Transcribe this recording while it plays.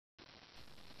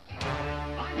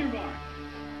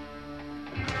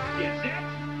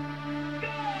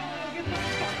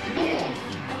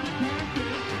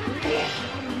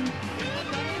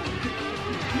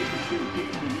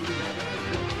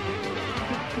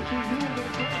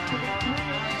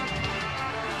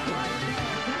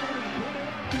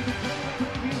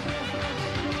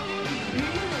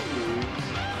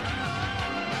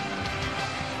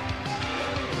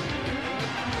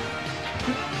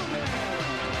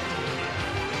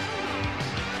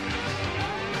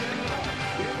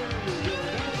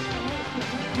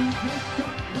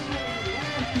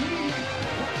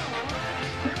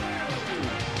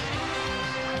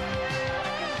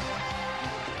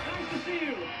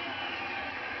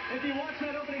If you watched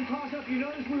that opening toss-up, you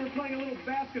noticed we were playing a little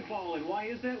basketball. And why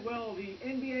is that? Well, the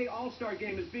NBA All-Star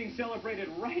Game is being celebrated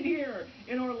right here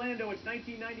in Orlando. It's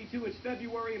 1992. It's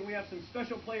February, and we have some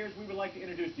special players we would like to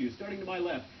introduce to you. Starting to my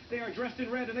left, they are dressed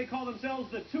in red, and they call themselves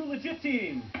the Too Legit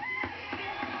Team.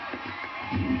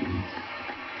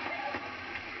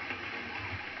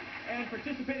 And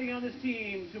participating on this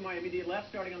team, to my immediate left,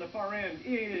 starting on the far end,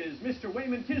 is Mr.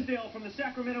 Wayman Tisdale from the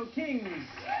Sacramento Kings.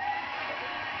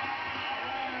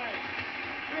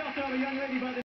 We also have a young lady by the